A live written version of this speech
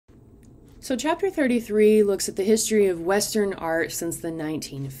So chapter 33 looks at the history of Western art since the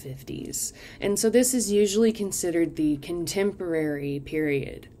 1950s, and so this is usually considered the contemporary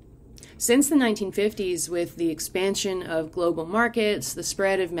period. Since the 1950s, with the expansion of global markets, the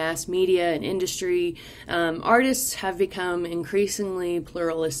spread of mass media and industry, artists have become increasingly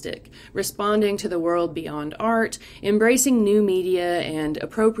pluralistic, responding to the world beyond art, embracing new media, and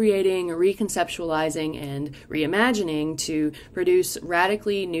appropriating, reconceptualizing, and reimagining to produce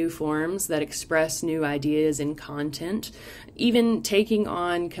radically new forms that express new ideas and content, even taking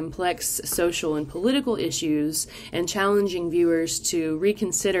on complex social and political issues and challenging viewers to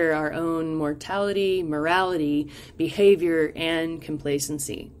reconsider our own mortality, morality, behavior, and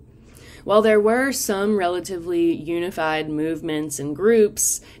complacency. While there were some relatively unified movements and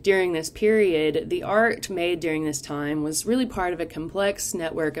groups during this period, the art made during this time was really part of a complex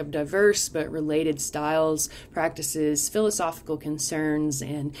network of diverse but related styles, practices, philosophical concerns,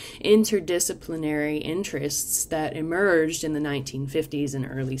 and interdisciplinary interests that emerged in the 1950s and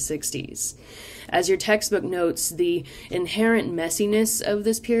early 60s. As your textbook notes, the inherent messiness of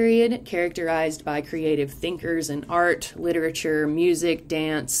this period, characterized by creative thinkers in art, literature, music,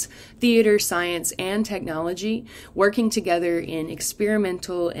 dance, theater, science, and technology, working together in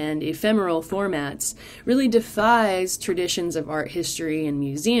experimental and ephemeral formats, really defies traditions of art history and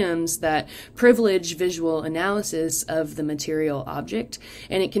museums that privilege visual analysis of the material object,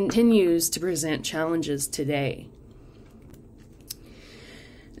 and it continues to present challenges today.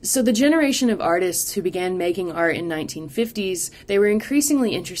 So the generation of artists who began making art in 1950s, they were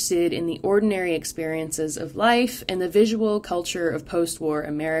increasingly interested in the ordinary experiences of life and the visual culture of post-war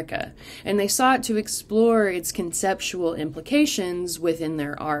America, and they sought to explore its conceptual implications within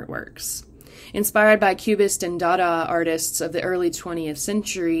their artworks. Inspired by Cubist and Dada artists of the early 20th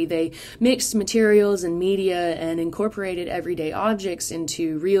century, they mixed materials and media and incorporated everyday objects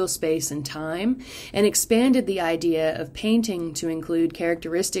into real space and time, and expanded the idea of painting to include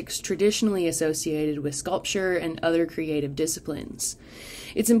characteristics traditionally associated with sculpture and other creative disciplines.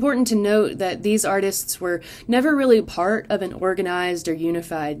 It's important to note that these artists were never really part of an organized or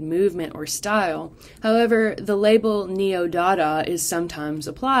unified movement or style. However, the label Neo-Dada is sometimes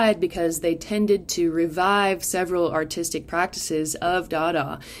applied because they tended to revive several artistic practices of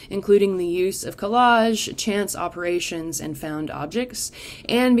Dada, including the use of collage, chance operations, and found objects,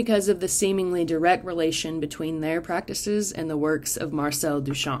 and because of the seemingly direct relation between their practices and the works of Marcel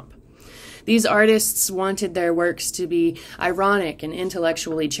Duchamp. These artists wanted their works to be ironic and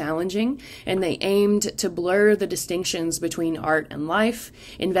intellectually challenging, and they aimed to blur the distinctions between art and life,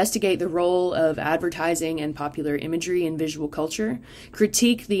 investigate the role of advertising and popular imagery in visual culture,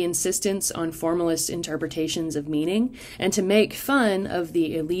 critique the insistence on formalist interpretations of meaning, and to make fun of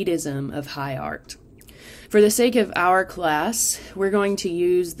the elitism of high art. For the sake of our class, we're going to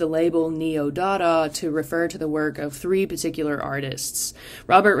use the label Neo-Dada to refer to the work of three particular artists: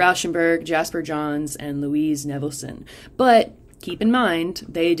 Robert Rauschenberg, Jasper Johns, and Louise Nevelson. But keep in mind,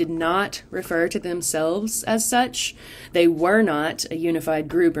 they did not refer to themselves as such. They were not a unified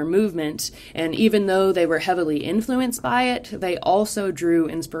group or movement, and even though they were heavily influenced by it, they also drew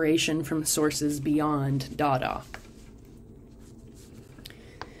inspiration from sources beyond Dada.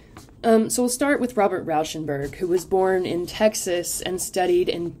 So we'll start with Robert Rauschenberg, who was born in Texas and studied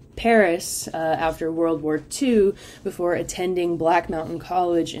in Paris after World War II before attending Black Mountain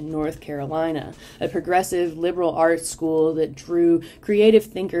College in North Carolina, a progressive liberal arts school that drew creative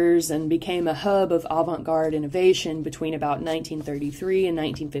thinkers and became a hub of avant-garde innovation between about 1933 and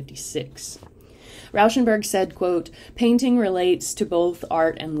 1956. Rauschenberg said, quote, "Painting relates to both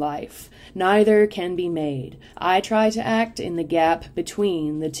art and life. Neither can be made. I try to act in the gap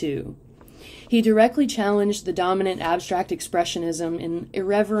between the two." He directly challenged the dominant abstract expressionism in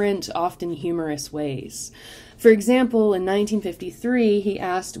irreverent, often humorous ways. For example, in 1953, he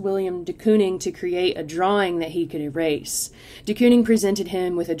asked William de Kooning to create a drawing that he could erase. De Kooning presented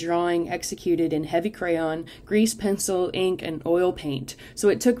him with a drawing executed in heavy crayon, grease pencil, ink, and oil paint, so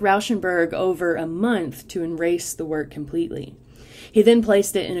it took Rauschenberg over a month to erase the work completely. He then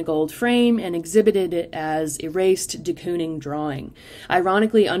placed it in a gold frame and exhibited it as erased de Kooning drawing,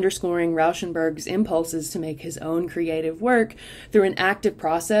 ironically underscoring Rauschenberg's impulses to make his own creative work through an active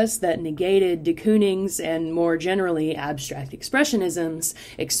process that negated de Kooning's and more generally abstract expressionism's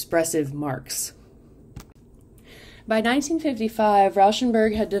expressive marks. By 1955,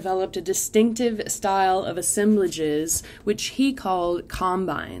 Rauschenberg had developed a distinctive style of assemblages, which he called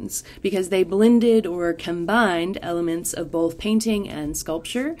combines, because they blended or combined elements of both painting and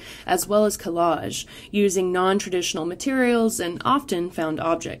sculpture, as well as collage, using non-traditional materials and often found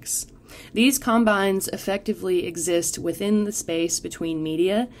objects. These combines effectively exist within the space between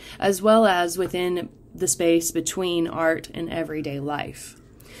media, as well as within the space between art and everyday life.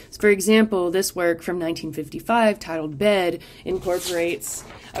 For example, this work from 1955, titled Bed, incorporates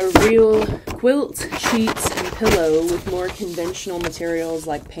a real quilt, sheets, and pillow with more conventional materials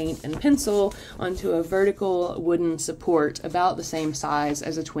like paint and pencil onto a vertical wooden support about the same size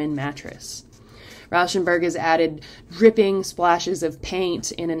as a twin mattress. Rauschenberg has added dripping splashes of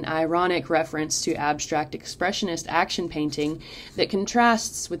paint in an ironic reference to abstract expressionist action painting that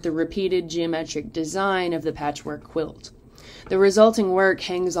contrasts with the repeated geometric design of the patchwork quilt. The resulting work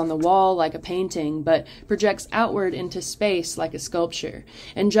hangs on the wall like a painting, but projects outward into space like a sculpture,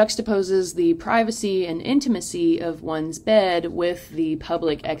 and juxtaposes the privacy and intimacy of one's bed with the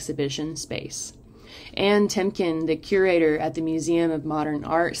public exhibition space. Anne Temkin, the curator at the Museum of Modern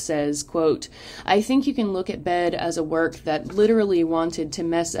Art, says, quote, "I think you can look at Bed as a work that literally wanted to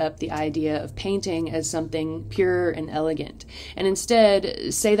mess up the idea of painting as something pure and elegant, and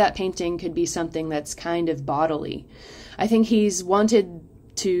instead say that painting could be something that's kind of bodily. I think he's wanted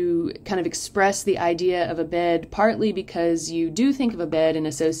to kind of express the idea of a bed partly because you do think of a bed in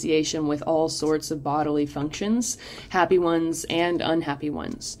association with all sorts of bodily functions, happy ones and unhappy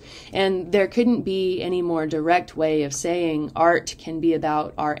ones. And there couldn't be any more direct way of saying art can be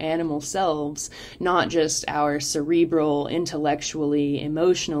about our animal selves, not just our cerebral, intellectually,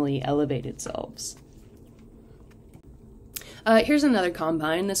 emotionally elevated selves." Here's another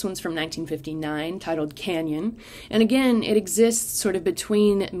combine. This one's from 1959, titled Canyon. And again, it exists sort of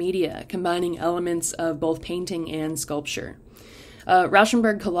between media, combining elements of both painting and sculpture.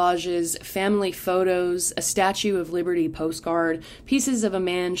 Rauschenberg collages family photos, a Statue of Liberty postcard, pieces of a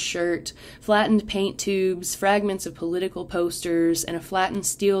man's shirt, flattened paint tubes, fragments of political posters, and a flattened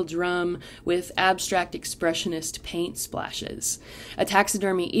steel drum with abstract expressionist paint splashes. A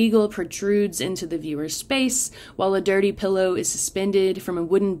taxidermy eagle protrudes into the viewer's space, while a dirty pillow is suspended from a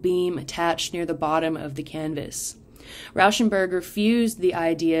wooden beam attached near the bottom of the canvas. Rauschenberg refused the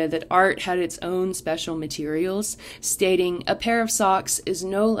idea that art had its own special materials, stating, "A pair of socks is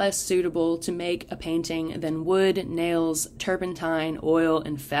no less suitable to make a painting than wood, nails, turpentine, oil,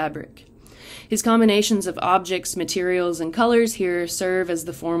 and fabric." His combinations of objects, materials, and colors here serve as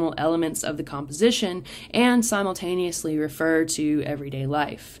the formal elements of the composition and simultaneously refer to everyday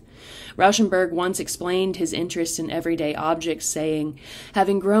life. Rauschenberg once explained his interest in everyday objects, saying,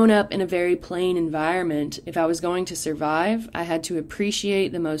 "Having grown up in a very plain environment, if I was going to survive, I had to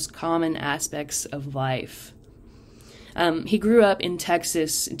appreciate the most common aspects of life." He grew up in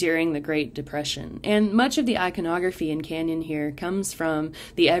Texas during the Great Depression, and much of the iconography in Canyon here comes from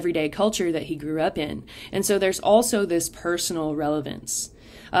the everyday culture that he grew up in, and so there's also this personal relevance.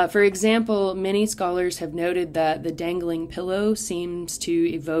 For example, many scholars have noted that the dangling pillow seems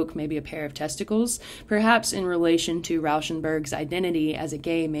to evoke maybe a pair of testicles, perhaps in relation to Rauschenberg's identity as a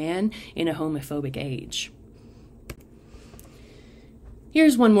gay man in a homophobic age.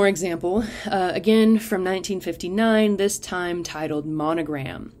 Here's one more example, again from 1959, this time titled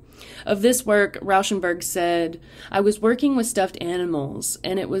Monogram. Of this work, Rauschenberg said, "I was working with stuffed animals,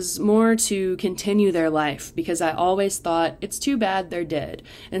 and it was more to continue their life, because I always thought, it's too bad they're dead,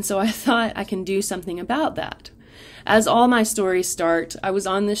 and so I thought I can do something about that. As all my stories start, I was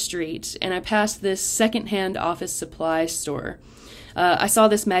on the street, and I passed this second-hand office supply store. I saw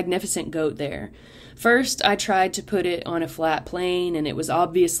this magnificent goat there. First, I tried to put it on a flat plane, and it was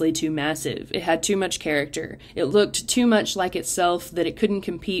obviously too massive. It had too much character. It looked too much like itself that it couldn't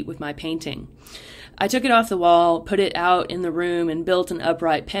compete with my painting. I took it off the wall, put it out in the room, and built an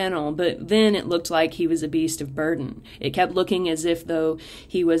upright panel, but then it looked like he was a beast of burden. It kept looking as if though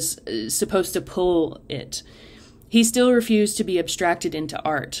he was supposed to pull it. He still refused to be abstracted into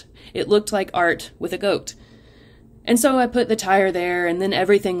art. It looked like art with a goat. And so I put the tire there, and then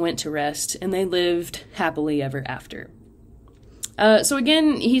everything went to rest, and they lived happily ever after." So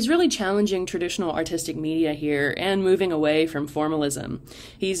again, he's really challenging traditional artistic media here and moving away from formalism.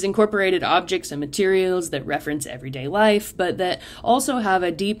 He's incorporated objects and materials that reference everyday life, but that also have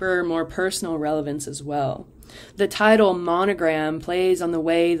a deeper, more personal relevance as well. The title Monogram plays on the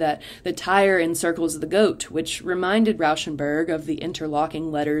way that the tire encircles the goat, which reminded Rauschenberg of the interlocking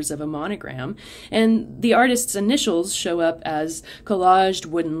letters of a monogram, and the artist's initials show up as collaged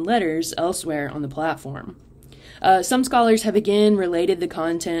wooden letters elsewhere on the platform. Some scholars have again related the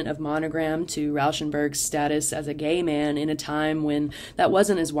content of Monogram to Rauschenberg's status as a gay man in a time when that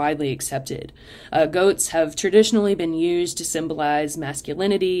wasn't as widely accepted. Goats have traditionally been used to symbolize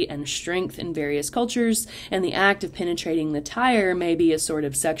masculinity and strength in various cultures, and the act of penetrating the tire may be a sort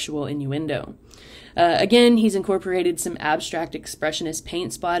of sexual innuendo. Again, he's incorporated some abstract expressionist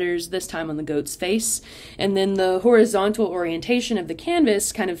paint splatters, this time on the goat's face, and then the horizontal orientation of the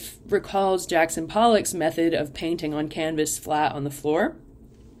canvas kind of recalls Jackson Pollock's method of painting on canvas flat on the floor.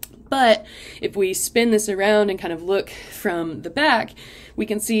 But if we spin this around and kind of look from the back, we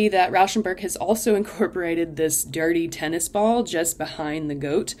can see that Rauschenberg has also incorporated this dirty tennis ball just behind the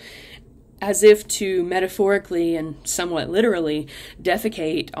goat, as if to metaphorically and somewhat literally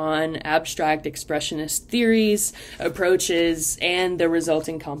defecate on abstract expressionist theories, approaches, and the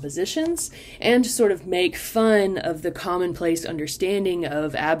resulting compositions, and to sort of make fun of the commonplace understanding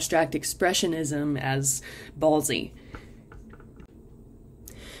of abstract expressionism as ballsy.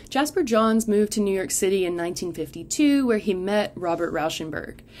 Jasper Johns moved to New York City in 1952, where he met Robert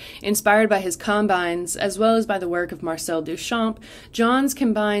Rauschenberg. Inspired by his combines, as well as by the work of Marcel Duchamp, Johns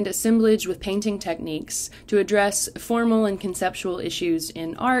combined assemblage with painting techniques to address formal and conceptual issues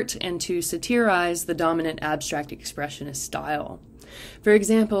in art and to satirize the dominant abstract expressionist style. For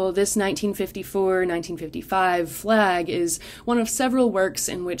example, this 1954-1955 flag is one of several works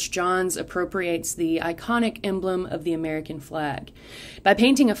in which Johns appropriates the iconic emblem of the American flag. By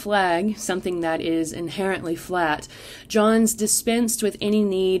painting a flag, something that is inherently flat, Johns dispensed with any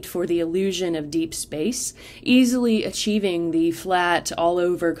need for the illusion of deep space, easily achieving the flat,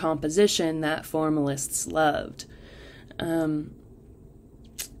 all-over composition that formalists loved.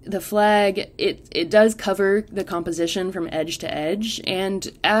 The flag, it does cover the composition from edge to edge,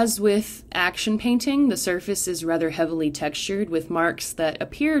 and as with action painting, the surface is rather heavily textured with marks that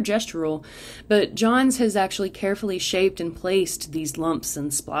appear gestural, but Johns has actually carefully shaped and placed these lumps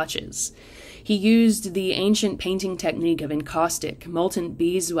and splotches. He used the ancient painting technique of encaustic, molten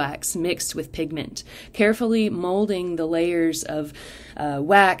beeswax mixed with pigment, carefully molding the layers of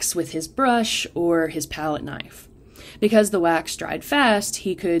wax with his brush or his palette knife. Because the wax dried fast,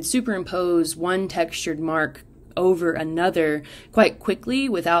 he could superimpose one textured mark over another quite quickly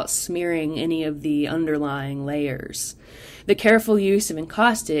without smearing any of the underlying layers. The careful use of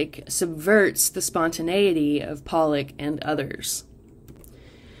encaustic subverts the spontaneity of Pollock and others.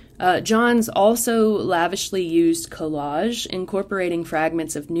 Johns also lavishly used collage, incorporating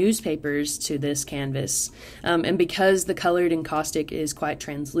fragments of newspapers to this canvas. And because the colored encaustic is quite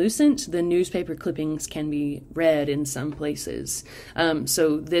translucent, the newspaper clippings can be read in some places.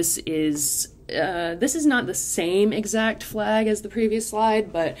 So this is not the same exact flag as the previous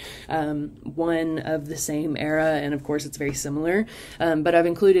slide, but one of the same era, and of course it's very similar. But I've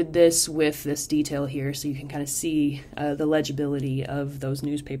included this with this detail here so you can kind of see the legibility of those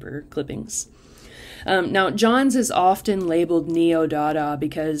newspaper clippings. Now, Johns is often labeled Neo-Dada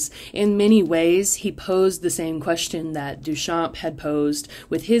because in many ways he posed the same question that Duchamp had posed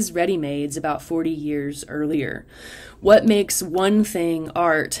with his ready-mades about 40 years earlier. What makes one thing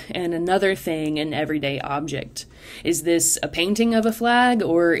art and another thing an everyday object? Is this a painting of a flag,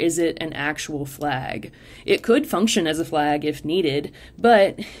 or is it an actual flag? It could function as a flag if needed,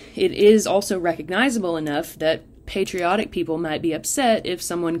 but it is also recognizable enough that patriotic people might be upset if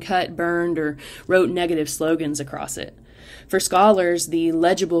someone cut, burned, or wrote negative slogans across it. For scholars, the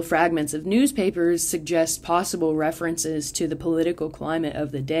legible fragments of newspapers suggest possible references to the political climate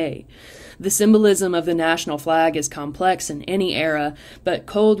of the day. The symbolism of the national flag is complex in any era, but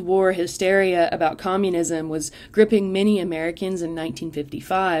Cold War hysteria about communism was gripping many Americans in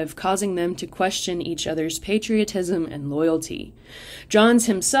 1955, causing them to question each other's patriotism and loyalty. Johns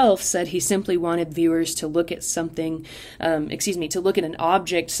himself said he simply wanted viewers to look at to look at an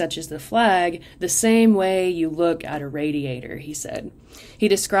object such as the flag the same way you look at a radiator, he said. He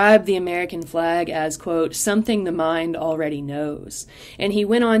described the American flag as, quote, something the mind already knows. And he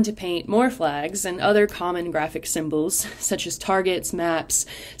went on to paint more flags and other common graphic symbols, such as targets, maps,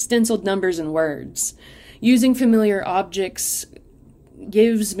 stenciled numbers, and words. Using familiar objects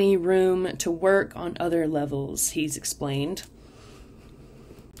gives me room to work on other levels, he's explained.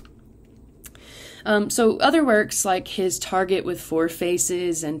 So other works like his Target with Four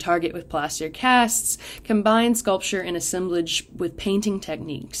Faces and Target with Plaster Casts combine sculpture and assemblage with painting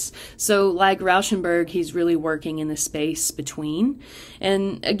techniques. So like Rauschenberg, he's really working in the space between.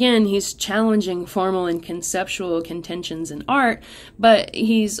 And again, he's challenging formal and conceptual contentions in art, but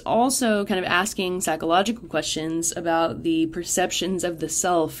he's also kind of asking psychological questions about the perceptions of the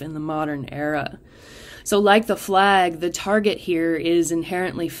self in the modern era. So like the flag, the target here is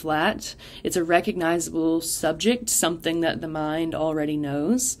inherently flat. It's a recognizable subject, something that the mind already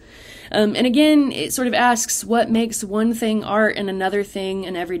knows. And again, it sort of asks what makes one thing art and another thing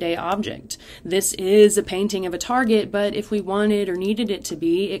an everyday object. This is a painting of a target, but if we wanted or needed it to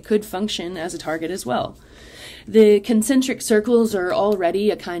be, it could function as a target as well. The concentric circles are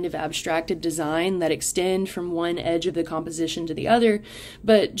already a kind of abstracted design that extend from one edge of the composition to the other,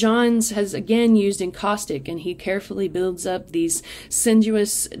 but Johns has again used encaustic, and he carefully builds up these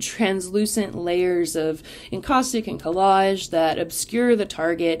sinuous, translucent layers of encaustic and collage that obscure the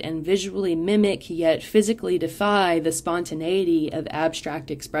target and visually mimic yet physically defy the spontaneity of abstract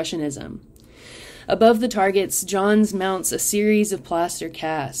expressionism. Above the targets, Johns mounts a series of plaster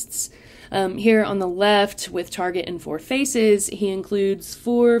casts. Here on the left, with target and 4 faces, he includes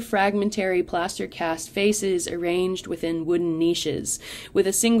 4 fragmentary plaster cast faces arranged within wooden niches, with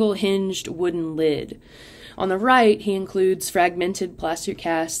a single hinged wooden lid. On the right, he includes fragmented plaster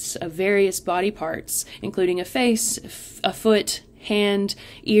casts of various body parts, including a face, a foot, hand,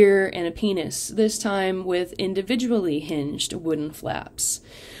 ear, and a penis, this time with individually hinged wooden flaps.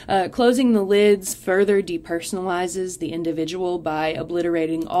 Closing the lids further depersonalizes the individual by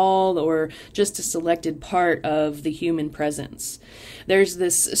obliterating all or just a selected part of the human presence. There's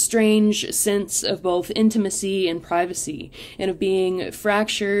this strange sense of both intimacy and privacy, and of being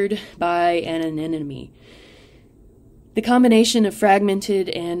fractured by an enemy. The combination of fragmented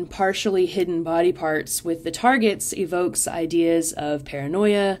and partially hidden body parts with the targets evokes ideas of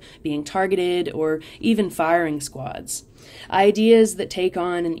paranoia, being targeted, or even firing squads. Ideas that take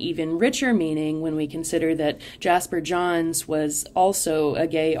on an even richer meaning when we consider that Jasper Johns was also a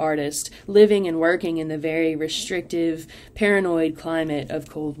gay artist living and working in the very restrictive, paranoid climate of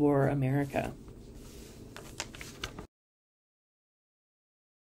Cold War America.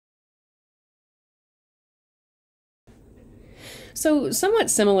 So,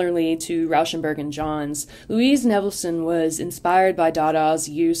 somewhat similarly to Rauschenberg and Johns, Louise Nevelson was inspired by Dada's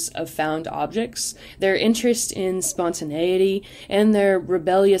use of found objects, their interest in spontaneity, and their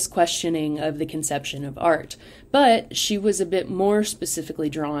rebellious questioning of the conception of art. But she was a bit more specifically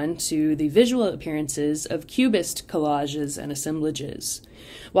drawn to the visual appearances of Cubist collages and assemblages.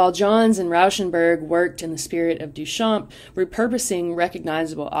 While Johns and Rauschenberg worked in the spirit of Duchamp, repurposing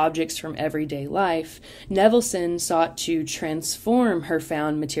recognizable objects from everyday life, Nevelson sought to transform her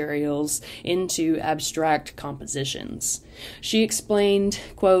found materials into abstract compositions. She explained,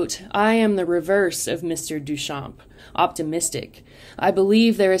 quote, "I am the reverse of Mr. Duchamp, optimistic. I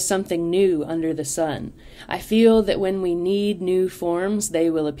believe there is something new under the sun. I feel that when we need new forms, they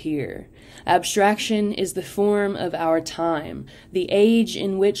will appear. Abstraction is the form of our time. The age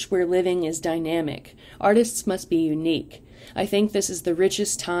in which we're living is dynamic. Artists must be unique. I think this is the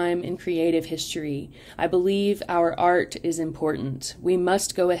richest time in creative history. I believe our art is important. We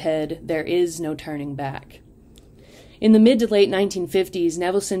must go ahead. There is no turning back." In the mid to late 1950s,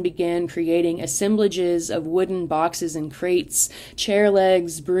 Nevelson began creating assemblages of wooden boxes and crates, chair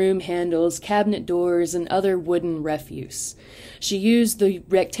legs, broom handles, cabinet doors, and other wooden refuse. She used the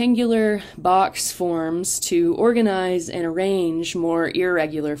rectangular box forms to organize and arrange more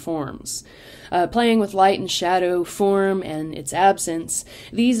irregular forms. Playing with light and shadow, form, and its absence,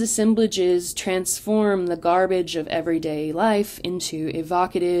 these assemblages transform the garbage of everyday life into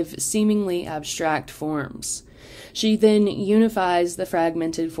evocative, seemingly abstract forms. She then unifies the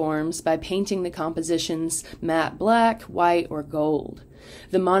fragmented forms by painting the compositions matte black, white, or gold.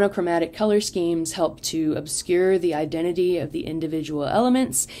 The monochromatic color schemes help to obscure the identity of the individual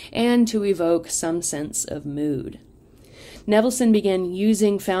elements and to evoke some sense of mood. Nevelson began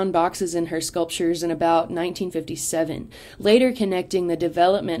using found boxes in her sculptures in about 1957, later connecting the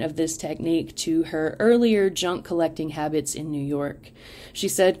development of this technique to her earlier junk collecting habits in New York. She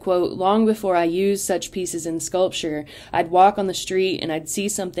said, quote, "Long before I used such pieces in sculpture, I'd walk on the street and I'd see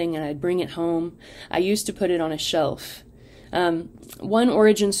something and I'd bring it home. I used to put it on a shelf." One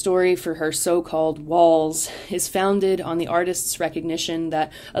origin story for her so-called walls is founded on the artist's recognition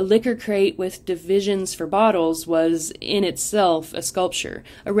that a liquor crate with divisions for bottles was in itself a sculpture,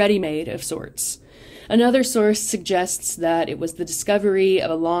 a ready-made of sorts. Another source suggests that it was the discovery of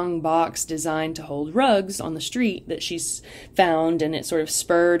a long box designed to hold rugs on the street that she's found, and it sort of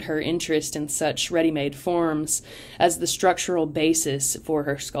spurred her interest in such ready-made forms as the structural basis for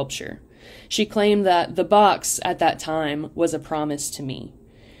her sculpture. She claimed that the box at that time was a promise to me.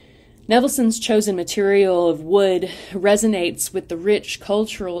 Nevelson's chosen material of wood resonates with the rich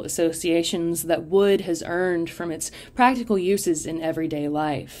cultural associations that wood has earned from its practical uses in everyday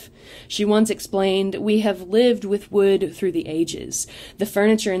life. She once explained, "We have lived with wood through the ages, the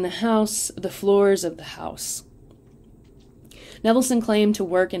furniture in the house, the floors of the house." Nevelson claimed to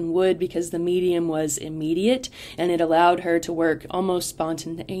work in wood because the medium was immediate and it allowed her to work almost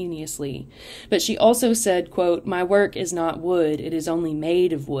spontaneously. But she also said, quote, "My work is not wood, it is only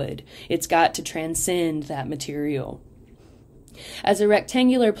made of wood. It's got to transcend that material." As a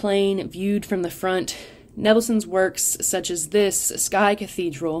rectangular plane viewed from the front, Nevelson's works, such as this Sky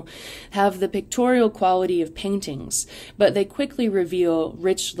Cathedral, have the pictorial quality of paintings, but they quickly reveal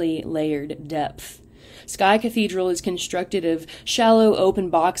richly layered depth. Sky Cathedral is constructed of shallow open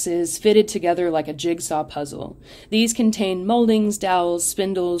boxes fitted together like a jigsaw puzzle. These contain moldings, dowels,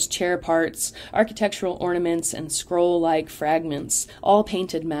 spindles, chair parts, architectural ornaments, and scroll-like fragments, all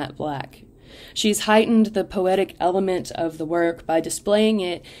painted matte black. She's heightened the poetic element of the work by displaying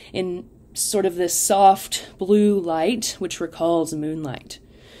it in sort of this soft blue light, which recalls moonlight.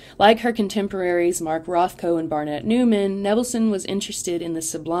 Like her contemporaries Mark Rothko and Barnett Newman, Nevelson was interested in the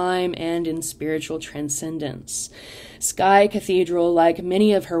sublime and in spiritual transcendence. Sky Cathedral, like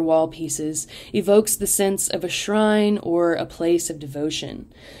many of her wall pieces, evokes the sense of a shrine or a place of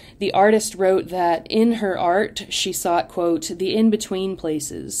devotion. The artist wrote that in her art she sought, quote, the in-between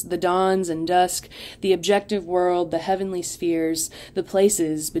places, the dawns and dusk, the objective world, the heavenly spheres, the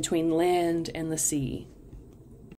places between land and the sea.